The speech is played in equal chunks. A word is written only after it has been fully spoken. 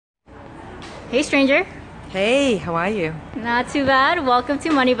Hey stranger. Hey, how are you? Not too bad. Welcome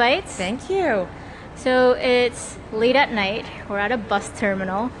to Money Bites. Thank you. So it's late at night. We're at a bus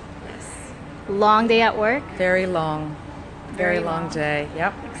terminal. Yes. Long day at work. Very long. Very long day.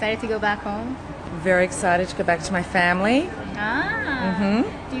 Yep. Excited to go back home. Very excited to go back to my family.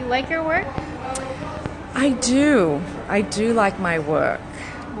 Do you like your work? I do. I do like my work.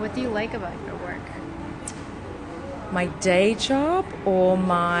 What do you like about your work? My day job or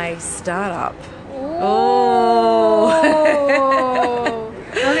my startup? Oh.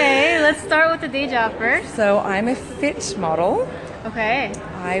 Okay, let's start with the day job first. So I'm a fit model. Okay.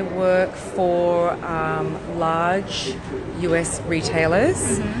 I work for large US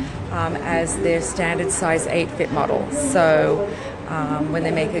retailers as their standard size 8 fit model. So when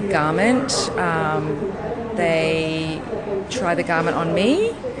they make a garment, they try the garment on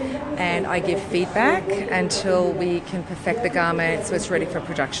me and I give feedback until we can perfect the garment so it's ready for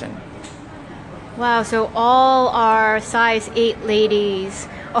production. Wow, so all our size 8 ladies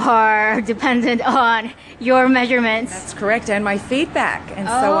are dependent on your measurements. That's correct, and my feedback. And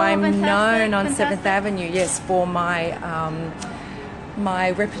so I'm known on 7th Avenue, yes, for my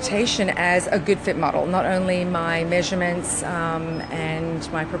my reputation as a good fit model. Not only my measurements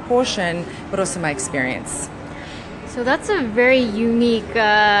and my proportion, but also my experience. So that's a very unique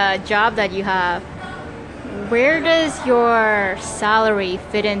job that you have. Where does your salary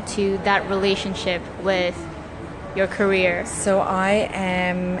fit into that relationship with your career? So I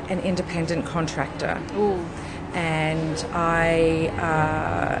am an independent contractor. Ooh. And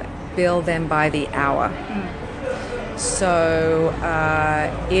I bill them by the hour. So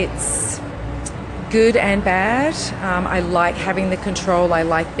it's good and bad. I like having the control. I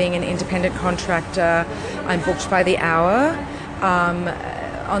like being an independent contractor. I'm booked by the hour.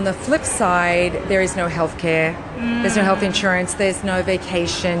 On the flip side, there is no health care. There's no health insurance. There's no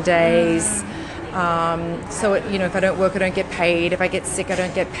vacation days. So, if I don't work, I don't get paid. If I get sick, I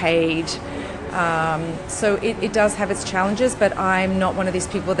don't get paid. So it does have its challenges, but I'm not one of these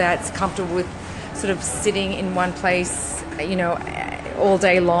people that's comfortable with sort of sitting in one place, all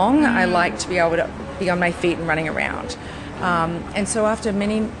day long. I like to be able to be on my feet and running around. And so after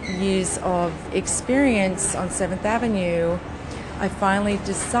many years of experience on 7th Avenue, I finally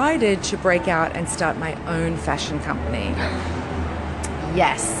decided to break out and start my own fashion company.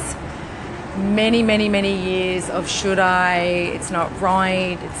 Yes. Many, many, many years of should I, it's not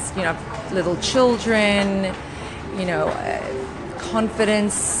right, it's, little children,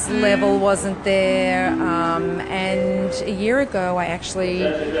 confidence level wasn't there. And a year ago, I actually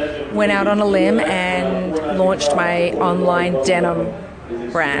went out on a limb and launched my online denim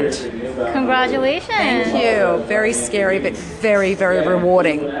brand. Congratulations. Thank you. Very scary, but very, very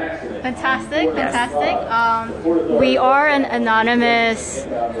rewarding. Fantastic. We are an anonymous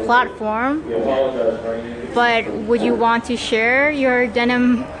platform, but would you want to share your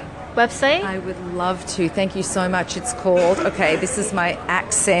denim website? I would love to. Thank you so much. It's called, this is my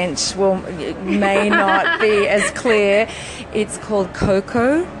accent, it may not be as clear. It's called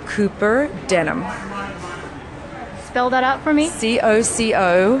Coco Cooper Denim. Spell that out for me.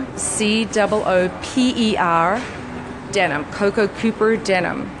 COCOCOOPER Denim. Coco Cooper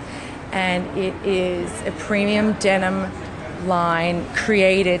Denim. And it is a premium denim line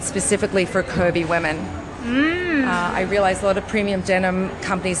created specifically for curvy women. I realize a lot of premium denim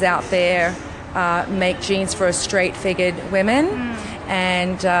companies out there make jeans for straight-figured women,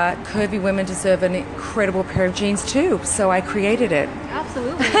 and curvy women deserve an incredible pair of jeans too, so I created it.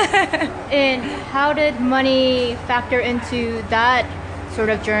 Absolutely. And how did money factor into that sort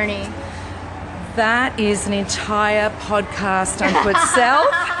of journey? That is an entire podcast unto itself.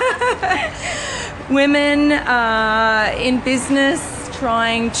 Women in business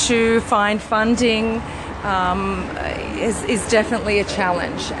trying to find funding is definitely a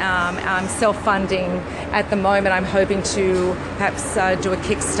challenge. I'm self-funding at the moment. I'm hoping to perhaps do a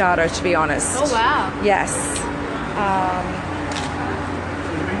Kickstarter, to be honest. Oh, wow. Yes.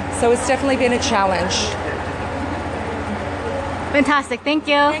 So it's definitely been a challenge. Fantastic. Thank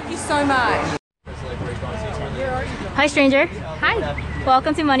you. Thank you so much. Hi, stranger. Hi.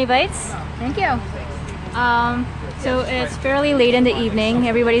 Welcome to Money Bites. Thank you. So it's fairly late in the evening.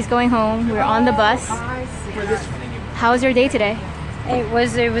 Everybody's going home. We're on the bus. How was your day today? It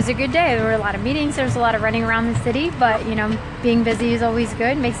was a good day. There were a lot of meetings. There was a lot of running around the city, but being busy is always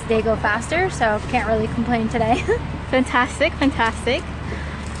good. Makes the day go faster, so can't really complain today. Fantastic.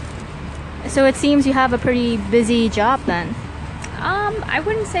 So it seems you have a pretty busy job then. I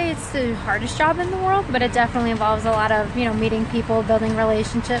wouldn't say it's the hardest job in the world, but it definitely involves a lot of, meeting people, building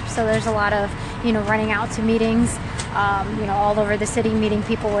relationships. So there's a lot of, running out to meetings, all over the city, meeting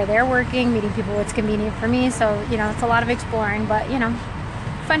people where they're working, meeting people where it's convenient for me. So, it's a lot of exploring, but,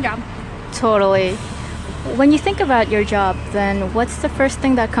 fun job. Totally. When you think about your job, then what's the first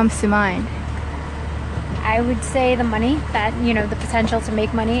thing that comes to mind? I would say the money, that, the potential to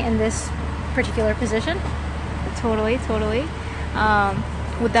make money in this particular position. Totally.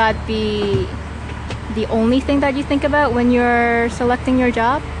 Would that be the only thing that you think about when you're selecting your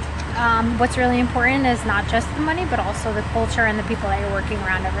job? What's really important is not just the money, but also the culture and the people that you're working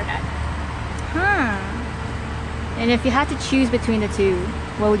around every day. And if you had to choose between the two,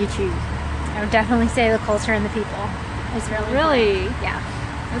 what would you choose? I would definitely say the culture and the people is really important.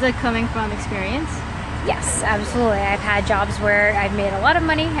 Yeah. Is that coming from experience? Yes, absolutely. I've had jobs where I've made a lot of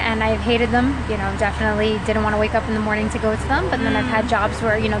money and I've hated them. Definitely didn't want to wake up in the morning to go to them. But then I've had jobs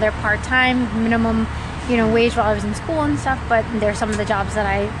where, they're part-time, minimum, wage while I was in school and stuff. But they're some of the jobs that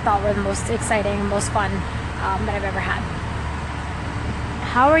I thought were the most exciting and most fun that I've ever had.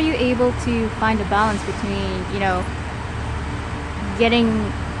 How are you able to find a balance between,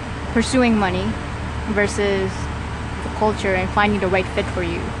 pursuing money versus the culture and finding the right fit for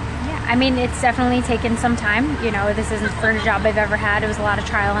you? I mean, it's definitely taken some time. This isn't the first job I've ever had. It was a lot of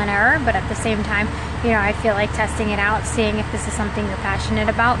trial and error, but at the same time, I feel like testing it out, seeing if this is something you're passionate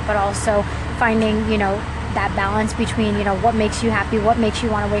about, but also finding, that balance between, what makes you happy, what makes you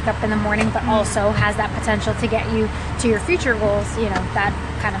want to wake up in the morning, but also has that potential to get you to your future goals. That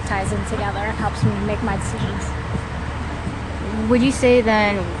kind of ties in together and helps me make my decisions. Would you say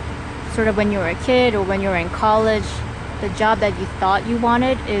then, sort of when you were a kid or when you were in college, the job that you thought you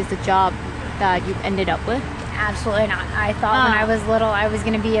wanted is the job that you ended up with? Absolutely not. I thought when I was little I was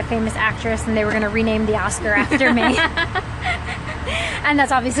going to be a famous actress and they were going to rename the Oscar after me. And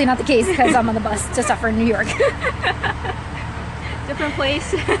that's obviously not the case because I'm on the bus to suffer in New York. Different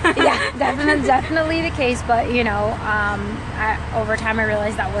place. Yeah, definitely the case. But, over time I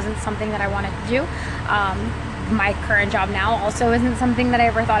realized that wasn't something that I wanted to do. My current job now also isn't something that I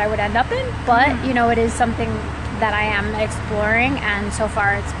ever thought I would end up in. But, it is something that I am exploring, and so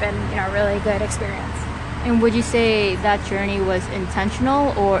far it's been, a really good experience. And would you say that journey was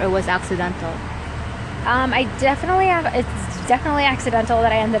intentional or it was accidental? It's definitely accidental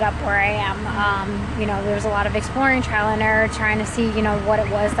that I ended up where I am. There was a lot of exploring, trial and error, trying to see, what it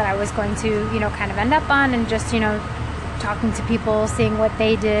was that I was going to, kind of end up on, and just, talking to people, seeing what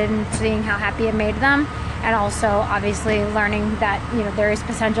they did and seeing how happy it made them. And also obviously learning that, there is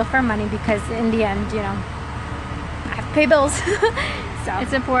potential for money because in the end, I have to pay bills. So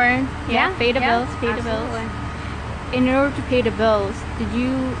it's important. Yeah, pay the bills. In order to pay the bills, did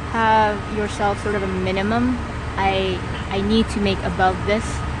you have yourself sort of a minimum? I need to make above this?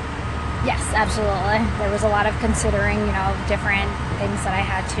 Yes, absolutely. There was a lot of considering, different things that I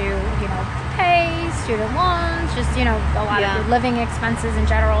had to, pay, student loans, just, a lot of living expenses in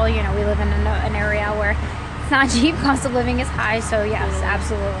general. We live in an area where it's not cheap, cost of living is high, so yes,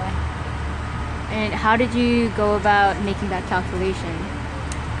 absolutely. And how did you go about making that calculation?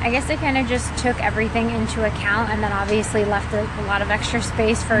 I guess I kind of just took everything into account and then obviously left a lot of extra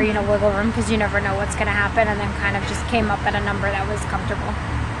space for, wiggle room because you never know what's going to happen, and then kind of just came up at a number that was comfortable.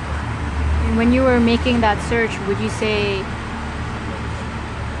 And when you were making that search, would you say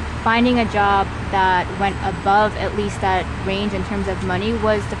finding a job that went above at least that range in terms of money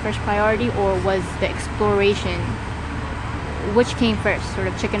was the first priority, or was the exploration? Which came first, sort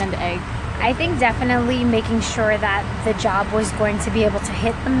of chicken and the egg? I think definitely making sure that the job was going to be able to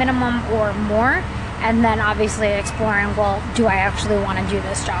hit the minimum or more, and then obviously exploring, well, do I actually want to do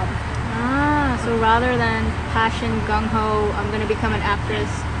this job? So rather than passion, gung-ho, I'm going to become an actress,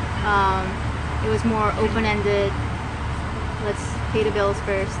 it was more open-ended, let's pay the bills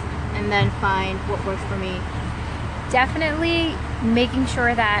first, and then find what works for me. Definitely making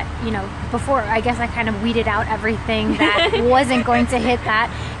sure that, before, I guess I kind of weeded out everything that wasn't going to hit that,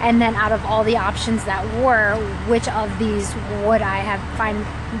 and then out of all the options that were, which of these would I find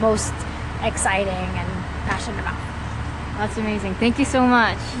most exciting and passionate about? That's amazing. Thank you so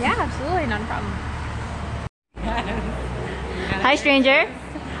much. Yeah, absolutely, not a problem. Hi, stranger.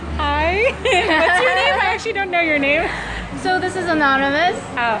 Hi. What's your name? I actually don't know your name. So this is anonymous.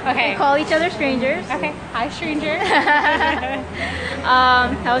 Oh, okay. We call each other strangers. Okay. Hi, stranger.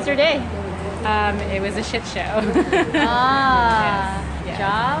 How was your day? It was a shit show. Yes.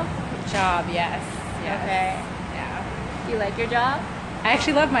 Job, yes. Okay. Yeah. Do you like your job? I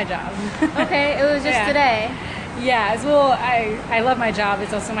actually love my job. Okay, it was just today. Yeah, well, I love my job.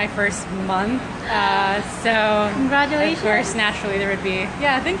 It's also my first month. So, Congratulations. of course, naturally there would be,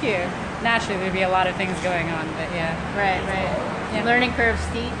 yeah, thank you. Naturally there would be a lot of things going on, but yeah. Right. Yeah. Learning curve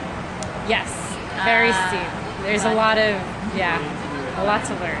steep. Yes, very Ah, steep. There's a lot of, a lot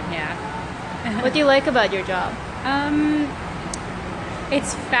to learn, yeah. What do you like about your job?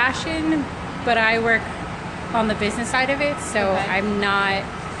 It's fashion, but I work on the business side of it, so Okay. I'm not.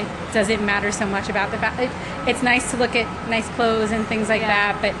 It doesn't matter so much about the it's nice to look at nice clothes and things like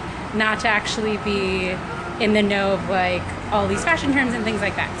Yeah. that, but not to actually be in the know of like all these fashion terms and things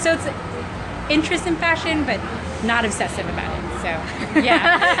like that. So it's interest in fashion, but not obsessive about it. So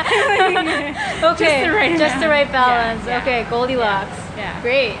yeah. Okay, just the right balance. Yeah. Okay, Goldilocks. Yeah.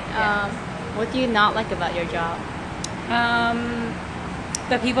 Great. Yeah. What do you not like about your job?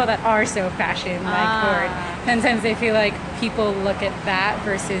 The people that are so fashion like forward. Sometimes they feel like people look at that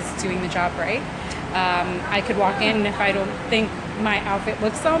versus doing the job right. I could walk in and if I don't think my outfit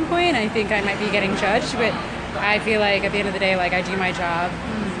looks on point, I think I might be getting judged, but I feel like at the end of the day, like I do my job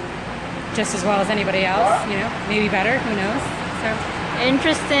just as well as anybody else, you know, maybe better, who knows? So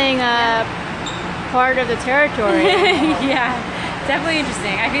Interesting part of the territory. yeah, definitely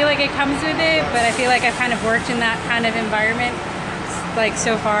interesting. I feel like it comes with it, but I feel like I've kind of worked in that kind of environment like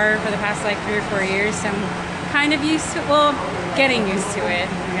so far for the past like 3 or 4 years. So I'm kind of used to, well, getting used to it.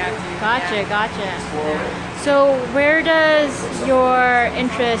 Gotcha. So where does your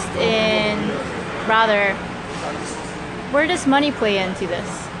interest in, where does money play into this?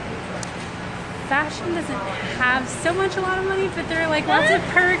 Fashion doesn't have a lot of money, but there are like lots of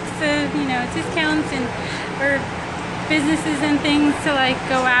perks of, you know, discounts and or businesses and things to like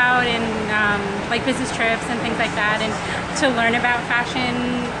go out and like business trips and things like that, and to learn about fashion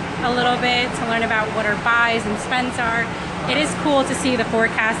a little bit, to learn about what our buys and spends are. It is cool to see the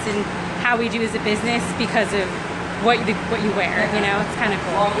forecast and how we do as a business because of what you wear, you know, it's kind of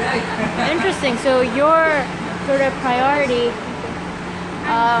cool. Interesting. So your sort of priority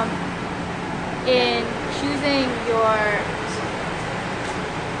in choosing your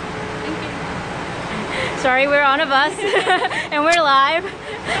sorry, we're on a bus and we're live.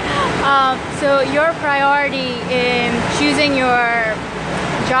 So your priority in choosing your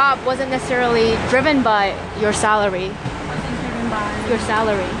job wasn't necessarily driven by your salary. Your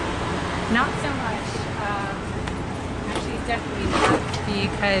salary. Not so much. Actually, definitely not,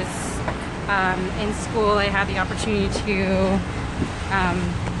 because in school I had the opportunity to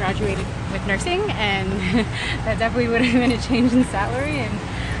graduate with nursing, and that definitely would have been a change in salary,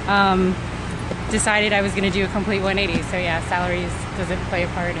 and decided I was going to do a complete 180. So yeah, salaries doesn't play a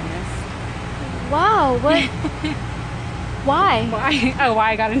part in this. Wow, what? Why? Why? Oh,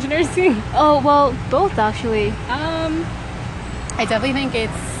 why I got into nursing? Oh, well, both actually. I definitely think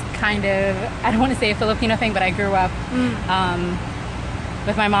it's kind of, I don't want to say a Filipino thing, but I grew up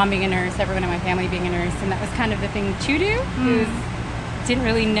with my mom being a nurse, everyone in my family being a nurse, and that was kind of the thing to do. Didn't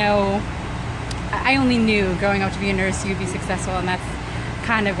really know, I only knew growing up to be a nurse you'd be successful, and that's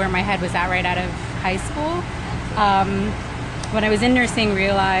kind of where my head was at right out of high school. When I was in nursing,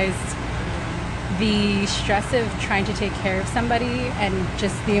 realized the stress of trying to take care of somebody and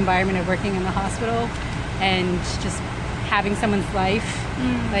just the environment of working in the hospital and just having someone's life,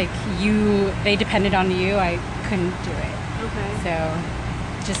 like they depended on you, I couldn't do it. Okay. So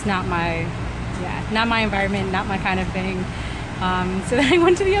just not my environment, not my kind of thing. So then I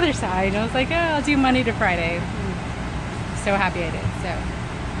went to the other side. I was like, oh, I'll do Monday to Friday. So happy I did.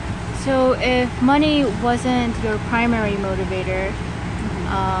 So if money wasn't your primary motivator,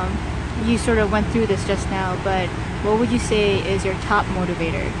 you sort of went through this just now, but what would you say is your top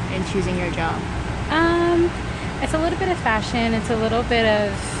motivator in choosing your job? It's a little bit of fashion. It's a little bit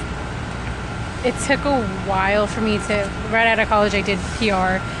of, it took a while for me to, right out of college I did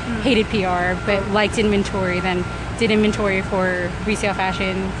PR, hated PR, but liked inventory, then did inventory for resale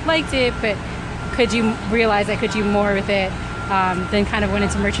fashion, liked it, but realize I could do more with it, then kind of went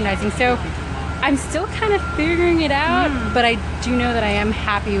into merchandising. So I'm still kind of figuring it out, but I do know that I'm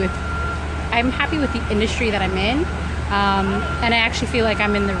happy with the industry that I'm in, and I actually feel like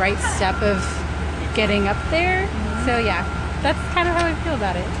I'm in the right step of getting up there. So yeah, that's kind of how I feel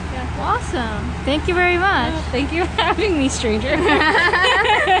about it. Yeah. Awesome. Thank you very much. Thank you for having me, stranger.